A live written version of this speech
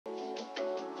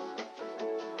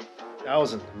That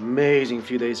was an amazing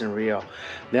few days in Rio.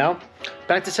 Now,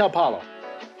 back to Sao Paulo.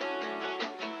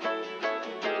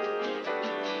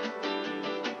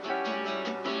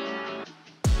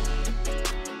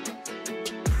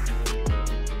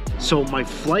 So my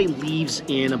flight leaves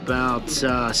in about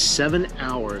 7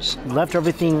 hours. Left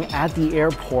everything at the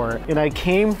airport, and I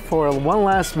came for one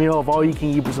last meal of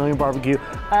all-you-can-eat Brazilian barbecue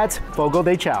at Fogo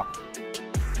de Chão.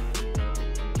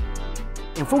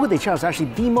 And Fogo de Chão is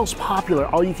actually the most popular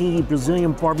all-you-can-eat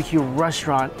Brazilian barbecue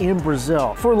restaurant in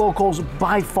Brazil. For locals,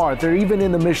 by far, they're even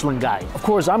in the Michelin Guide. Of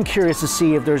course, I'm curious to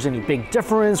see if there's any big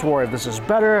difference or if this is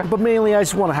better, but mainly I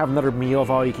just want to have another meal of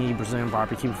all-you-can-eat Brazilian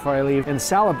barbecue before I leave. And the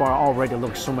salad bar already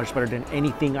looks so much better than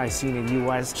anything I've seen in the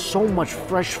US. So much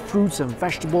fresh fruits and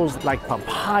vegetables like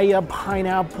papaya,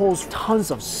 pineapples, tons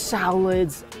of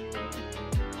salads.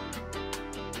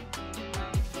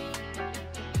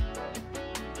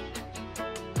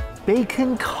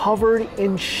 Bacon covered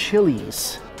in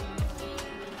chilies.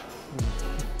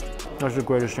 That's the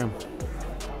greatest thing.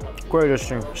 Greatest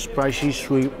thing. Spicy,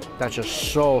 sweet. That's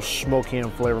just so smoky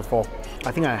and flavorful.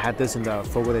 I think I had this in the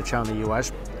Fogo de Chão in the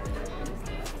US.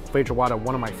 Feijoada,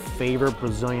 one of my favorite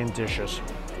Brazilian dishes.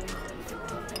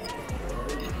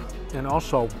 And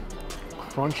also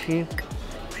crunchy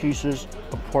pieces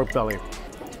of pork belly.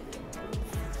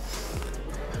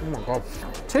 Oh my God.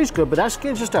 Tastes good, but that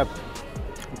skin's just a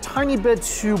tiny bit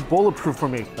too bulletproof for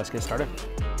me. Let's get started.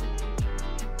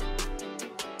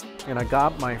 And I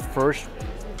got my first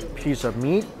piece of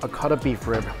meat, a cut of beef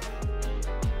rib.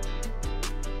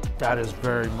 That is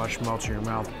very much melts in your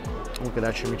mouth. Look at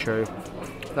that chimichurri.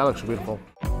 That looks beautiful.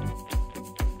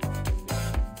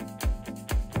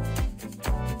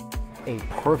 A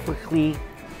perfectly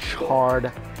charred,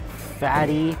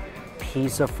 fatty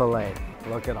piece of filet.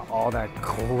 Look at all that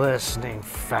glistening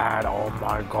fat, oh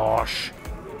my gosh.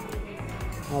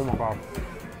 Oh my God,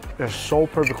 it's so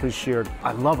perfectly seared.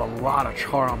 I love a lot of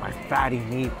char on my fatty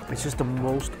meat. It's just the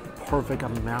most perfect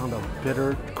amount of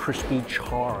bitter, crispy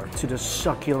char to the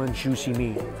succulent, juicy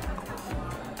meat.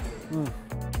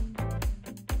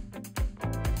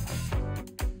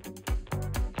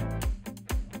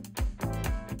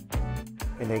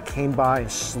 And they came by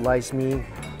and sliced me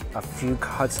a few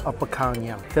cuts of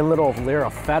picanha. Thin little layer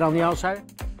of fat on the outside.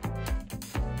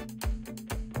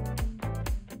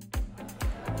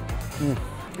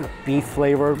 The beef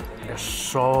flavor is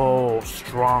so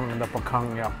strong in the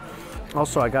picanha.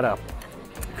 Also, I got a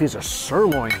piece of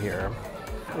sirloin here.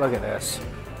 Look at this.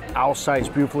 Outside is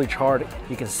beautifully charred.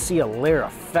 You can see a layer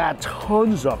of fat,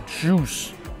 tons of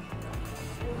juice.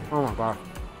 Oh my God.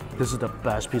 This is the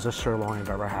best piece of sirloin I've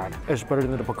ever had. It's better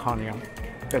than the picanha.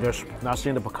 It is. Not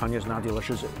saying the picanha is not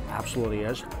delicious. It absolutely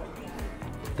is.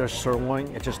 The sirloin,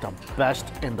 it's just the best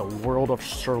in the world of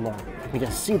sirloin. You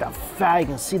can see the fat, you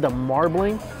can see the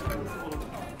marbling.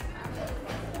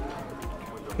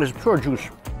 It's pure juice.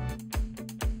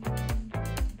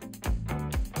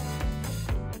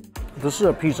 This is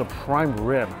a piece of prime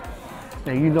rib.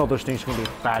 And you know this thing's gonna be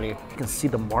fatty. You can see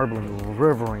the marbling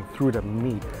rivering through the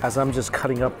meat. As I'm just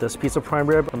cutting up this piece of prime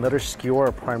rib, another skewer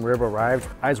of prime rib arrived.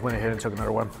 I just went ahead and took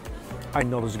another one. I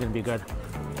know this is gonna be good.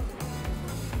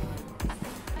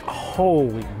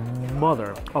 Holy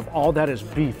mother, of all that is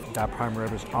beef, that prime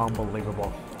rib is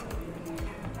unbelievable.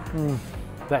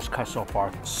 Best cut so far.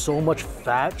 So much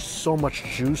fat, so much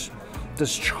juice.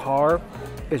 This char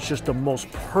is just the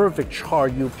most perfect char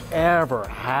you've ever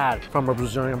had from a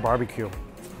Brazilian barbecue.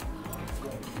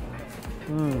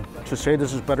 To say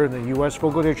this is better than the US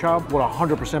Fogo de Chão would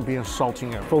 100% be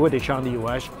insulting it. Fogo de Chão in the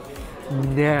US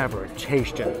never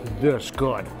tasted this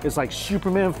good. It's like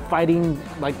Superman fighting,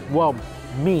 like, well,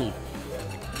 me.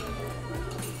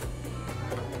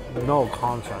 No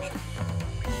contest.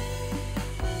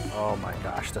 Oh my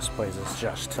gosh, this place is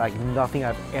just like nothing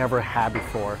I've ever had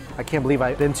before. I can't believe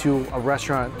I've been to a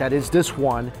restaurant that is this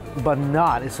one, but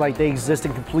not. It's like they exist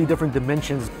in completely different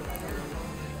dimensions.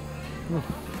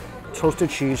 Toasted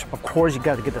cheese. Of course, you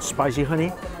got to get the spicy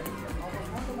honey.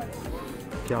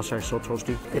 The outside is so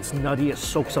toasty. It's nutty, it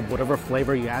soaks up whatever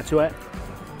flavor you add to it.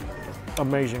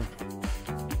 Amazing.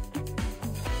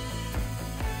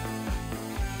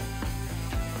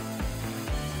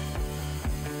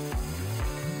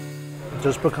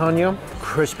 This picanha,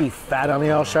 crispy fat on the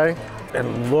outside,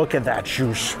 and look at that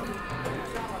juice.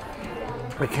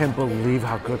 I can't believe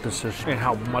how good this is and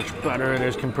how much better it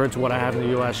is compared to what I have in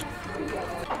the US.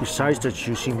 Besides the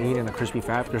juicy meat and the crispy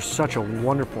fat, there's such a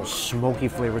wonderful smoky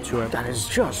flavor to it that is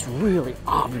just really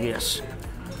obvious.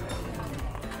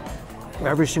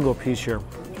 Every single piece here,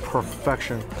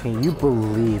 perfection. Can you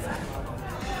believe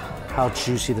how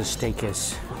juicy the steak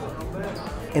is?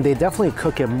 And they definitely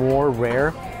cook it more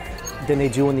rare than they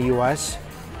do in the US.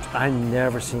 I've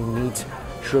never seen meat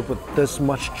drip with this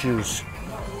much juice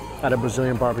at a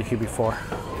Brazilian barbecue before.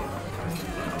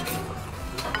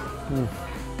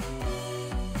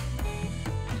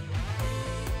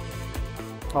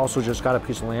 Also just got a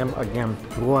piece of lamb. Again,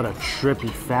 what a drippy,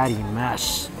 fatty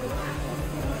mess.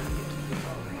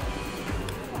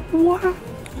 What?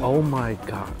 Oh my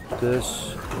God,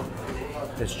 this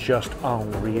is just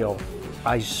unreal.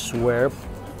 I swear,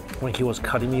 when he was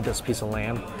cutting me this piece of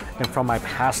lamb, and from my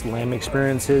past lamb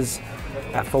experiences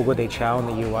at Fogo de Chão in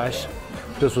the US,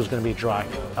 this was gonna be dry,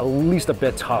 at least a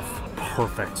bit tough.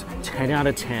 Perfect, 10 out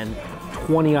of 10,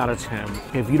 20 out of 10.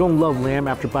 If you don't love lamb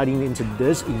after biting into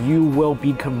this, you will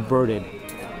be converted.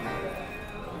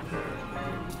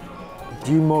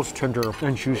 The most tender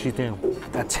and juicy thing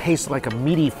that tastes like a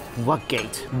meaty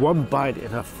floodgate. One bite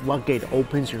and a floodgate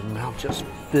opens, your mouth just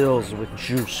fills with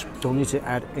juice. Don't need to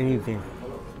add anything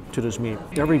to this meat.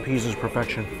 Every piece is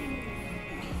perfection.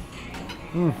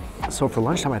 So for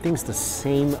lunchtime, I think it's the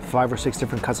same 5 or 6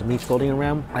 different cuts of meat floating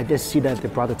around. I did see that they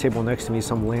brought the table next to me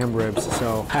some lamb ribs,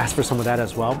 so I asked for some of that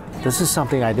as well. This is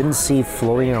something I didn't see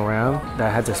floating around that I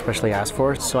had to especially ask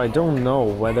for, so I don't know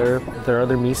whether there are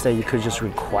other meats that you could just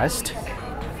request,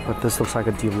 but this looks like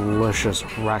a delicious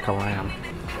rack of lamb.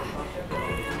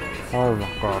 Oh my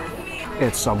God.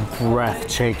 It's a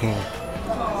breathtaking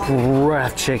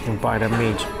bite of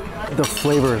meat. The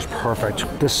flavor is perfect.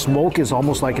 The smoke is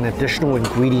almost like an additional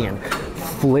ingredient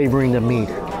flavoring the meat.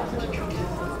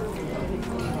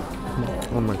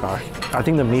 Oh my God. I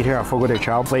think the meat here at Fogo de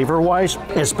Chão, flavor-wise,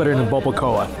 is better than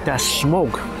barbacoa. That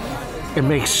smoke, it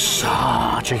makes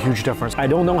such a huge difference. I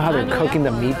don't know how they're cooking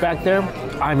the meat back there.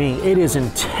 I mean, it is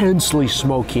intensely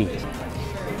smoky.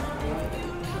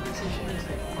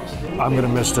 I'm gonna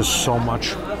miss this so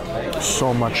much,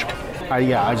 so much.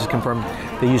 Yeah, I just confirmed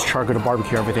they use charcoal to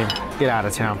barbecue everything. Get out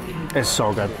of town. It's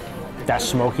so good. That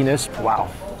smokiness, wow.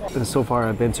 And so far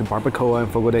I've been to Barbacoa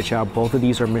and Fogo de Chão. Both of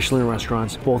these are Michelin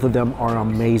restaurants. Both of them are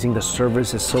amazing. The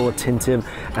service is so attentive.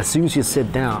 As soon as you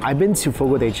sit down, I've been to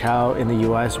Fogo de Chão in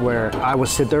the US where I would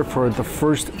sit there for the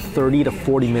first 30 to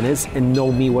 40 minutes and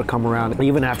no meat would come around.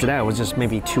 Even after that, it was just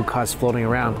maybe 2 cuts floating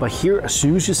around. But here, as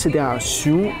soon as you sit down, as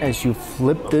soon as you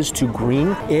flip this to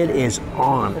green, it is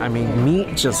on. I mean,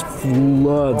 meat just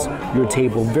floods your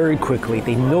table very quickly.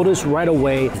 They notice right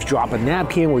away. If you drop a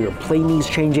napkin or your plate needs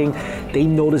changing, they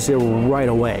notice it right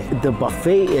away. The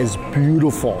buffet is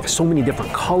beautiful. So many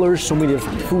different colors, so many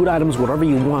different food items, whatever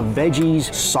you want,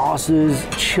 veggies, sauces,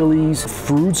 chilies,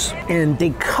 fruits, and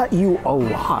they cut you a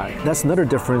lot. That's another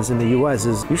difference in the US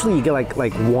is usually you get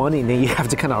like one and then you have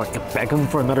to kind of like beg them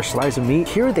for another slice of meat.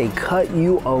 Here they cut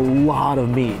you a lot of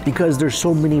meat because there's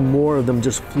so many more of them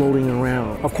just floating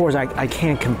around. Of course, I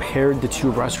can't compare the 2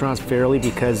 restaurants fairly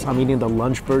because I'm eating the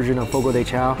lunch version of Fogo de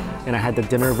Chão and I had the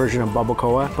dinner version of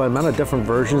Barbacoa, but the amount of different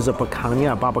versions of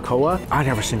picanha at Barbacoa, I've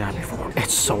never seen that before.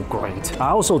 It's so great.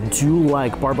 I also do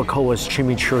like Barbacoa's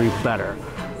chimichurri better.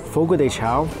 Fogo de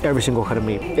Chão, every single cut of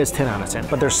meat is 10 out of 10.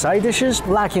 But their side dishes,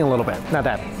 lacking a little bit. Not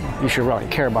that you should really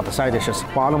care about the side dishes.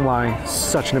 Bottom line,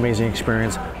 such an amazing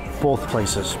experience. Both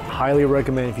places. Highly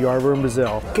recommend if you are ever in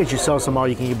Brazil, get yourself some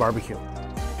all-you-can-eat barbecue.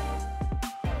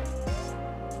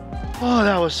 Oh,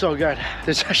 that was so good.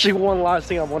 There's actually one last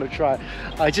thing I want to try.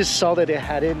 I just saw that they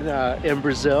had it in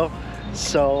Brazil.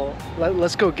 So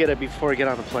let's go get it before we get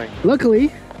on the plane.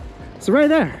 Luckily, it's right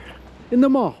there in the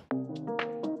mall.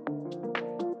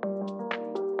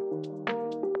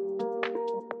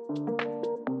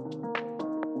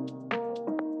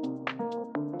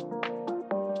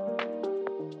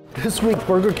 This week,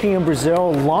 Burger King in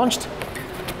Brazil launched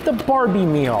the Barbie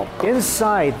meal.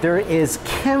 Inside, there is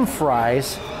Ken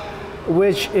fries,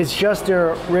 which is just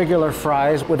their regular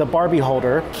fries with a Barbie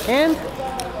holder, and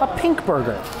a pink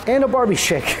burger, and a Barbie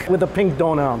shake with a pink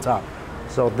donut on top.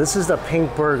 So this is the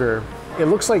pink burger. It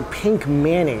looks like pink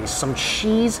mayonnaise, some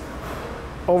cheese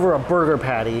over a burger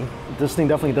patty. This thing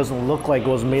definitely doesn't look like it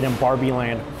was made in Barbie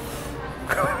land.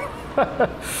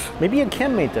 Maybe a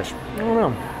Ken made this, I don't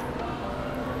know.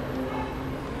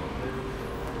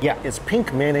 Yeah, it's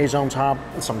pink mayonnaise on top,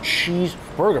 and some cheese.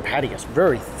 Burger patty is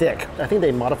very thick. I think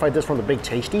they modified this from the Big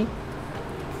Tasty.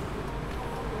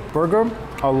 Burger,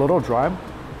 a little dry,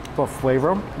 but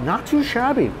flavor, not too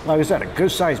shabby. Like I said, a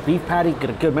good sized beef patty, get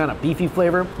a good amount of beefy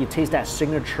flavor. You taste that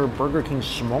signature Burger King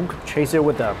smoke. Chase it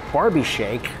with a Barbie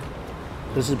shake.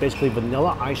 This is basically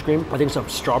vanilla ice cream. I think some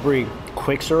strawberry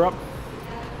quick syrup.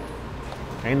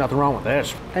 Ain't nothing wrong with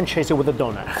this. And chase it with a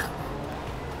donut.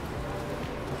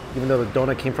 Even though the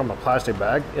donut came from a plastic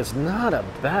bag, it's not a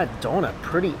bad donut.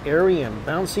 Pretty airy and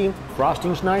bouncy.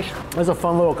 Frosting's nice. It's a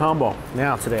fun little combo.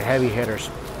 Now to the heavy hitters.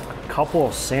 Couple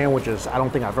of sandwiches I don't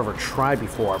think I've ever tried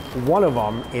before. One of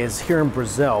them is here in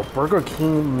Brazil. Burger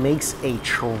King makes a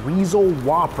chorizo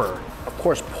whopper. Of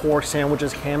course, pork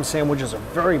sandwiches, ham sandwiches are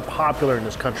very popular in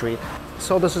this country.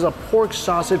 So this is a pork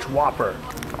sausage whopper.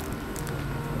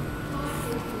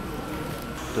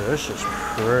 This is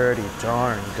pretty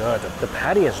darn good. The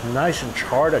patty is nice and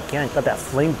charred. Again, got that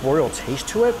flame broiled taste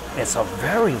to it. It's a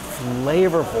very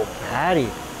flavorful patty.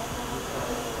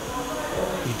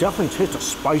 You definitely taste the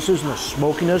spices and the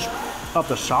smokiness of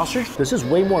the sausage. This is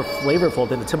way more flavorful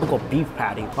than the typical beef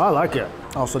patty. I like it.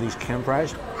 Also, these King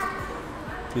fries.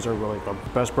 These are really the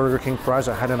best Burger King fries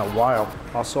I had in a while.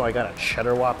 Also, I got a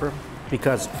cheddar whopper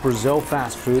because Brazil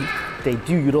fast food, they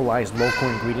do utilize local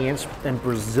ingredients, and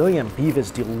Brazilian beef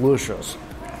is delicious.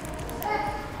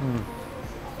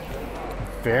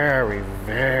 Very,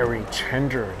 very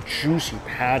tender and juicy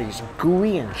patties,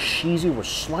 gooey and cheesy with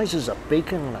slices of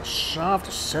bacon and a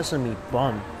soft sesame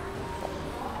bun.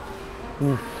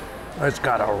 It's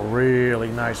got a really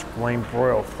nice flame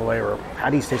broiled flavor.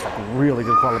 Patties taste like really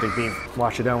good quality beef.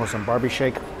 Wash it down with some Barbie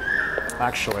shake.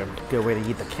 Actually, good way to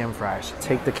eat the King fries.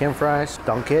 Take the King fries,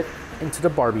 dunk it into the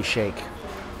Barbie shake.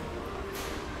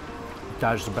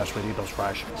 That is the best way to eat those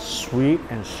fries. Sweet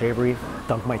and savory.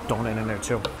 Dunk my donut in there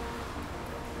too.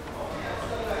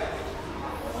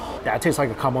 That tastes like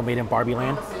a combo made in Barbie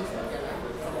land.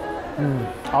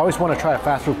 I always want to try a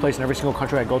fast food place in every single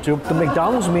country I go to. The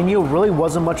McDonald's menu really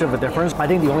wasn't much of a difference. I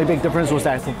think the only big difference was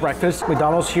that for breakfast,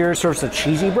 McDonald's here serves a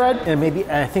cheesy bread and maybe,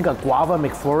 I think, a guava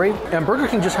McFlurry. And Burger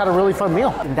King just had a really fun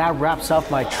meal. And that wraps up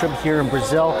my trip here in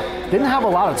Brazil. Didn't have a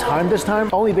lot of time this time.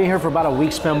 Only been here for about a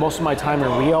week, spent most of my time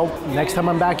in Rio. Next time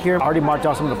I'm back here, I already marked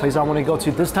out some of the places I want to go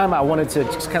to. This time I wanted to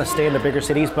just kind of stay in the bigger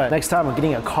cities, but next time I'm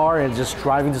getting a car and just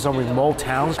driving to some remote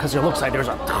towns because it looks like there's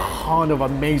a ton of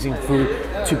amazing food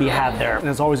to be had there. And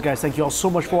as always, guys, thank you all so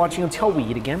much for watching. Until we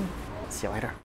eat again, see you later.